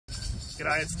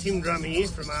G'day, it's Tim Drum here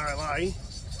from RLA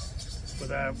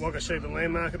with a Wagga Sheep and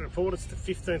Lamb Market report. It's the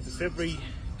 15th of February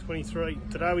 23.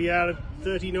 Today we are at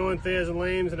 39,000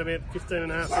 lambs and about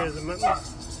 15,500 mutton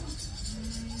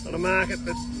on a market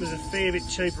that was a fair bit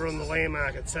cheaper on the lamb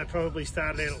market, so probably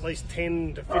started out at least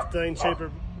 10 to 15 cheaper,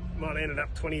 might have ended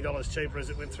up $20 cheaper as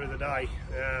it went through the day.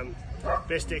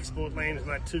 Best export lambs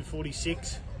made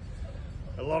 $246.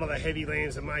 A lot of the heavy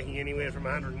lambs are making anywhere from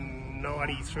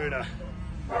 190 through to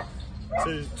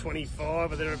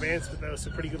 225 or thereabouts, but there were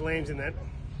some pretty good lambs in that.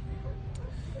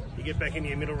 You get back into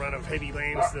your middle run of heavy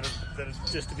lambs that are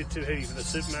just a bit too heavy for the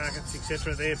supermarkets,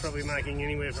 etc. They're probably making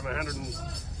anywhere from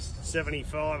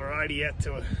 175 or 80 out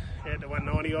to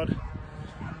 190 odd.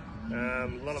 A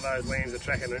lot of those lambs are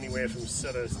tracking anywhere from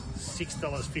sort of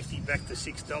 $6.50 back to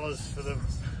 $6 for the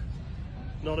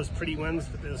not as pretty ones,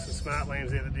 but there were some smart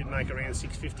lambs there that did make around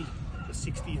 $6.50 to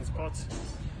 $60 in spots.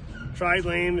 Trade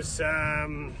lambs,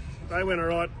 they went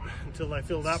alright until they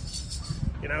filled up,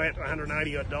 you know, out to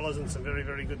 $180 odd and some very,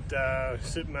 very good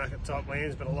supermarket type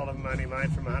lambs, but a lot of them only made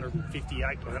from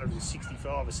 158 to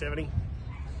 165 or 70.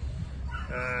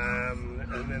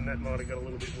 And then that might have got a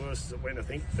little bit worse as it went, I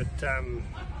think, but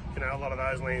you know, a lot of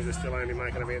those lambs are still only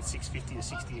making about $6.50 or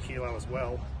 $60 a kilo as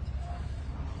well.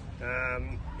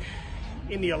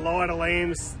 In the lighter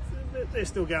lambs, they're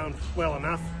still going well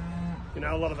enough. You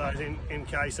know, a lot of those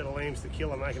MK sort of lambs to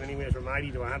kill are making anywhere from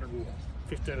 $80 to $115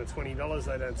 or $20.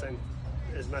 They don't seem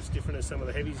as much different as some of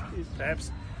the heavies, perhaps.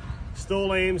 Store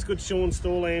lambs, good shorn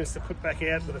store lambs to put back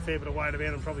out with a fair bit of weight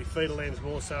about them, probably feeder lambs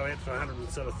more so out for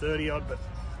 130 odd, but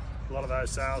a lot of those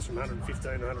sales from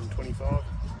 115 to 125.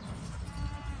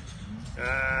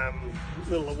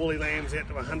 Little woolly lambs out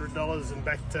to $100 and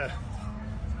back to,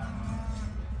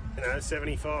 you know,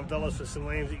 $75 for some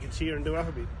lambs that you can shear and do up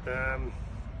a bit.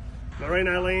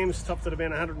 Merino lambs topped at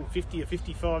about $150 or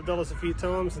 $55 a few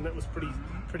times, and that was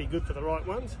pretty good for the right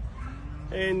ones.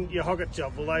 And your hogget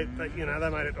job, well, they you know, they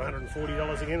made it to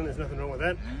 $140 again, and there's nothing wrong with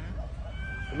that.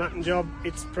 The mutton job,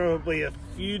 it's probably a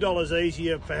few dollars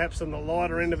easier, perhaps on the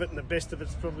lighter end of it, and the best of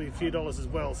it's probably a few dollars as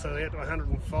well. So they're out to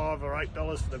 $105 or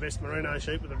 $8 for the best merino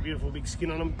sheep with a beautiful big skin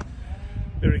on them.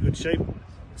 Very good sheep,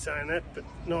 saying that, but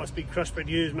nice big crossbred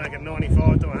ewes making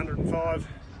 95 to 105.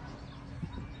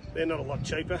 They're not a lot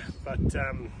cheaper, but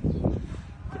the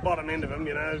bottom end of them,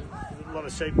 you know, a lot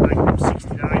of sheep make from $60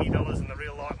 to $80, and the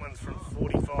real light ones from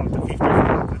 45 to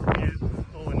 55. But yeah,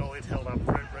 all in all, it held up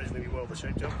reasonably well, the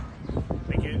sheep job.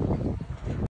 Thank you.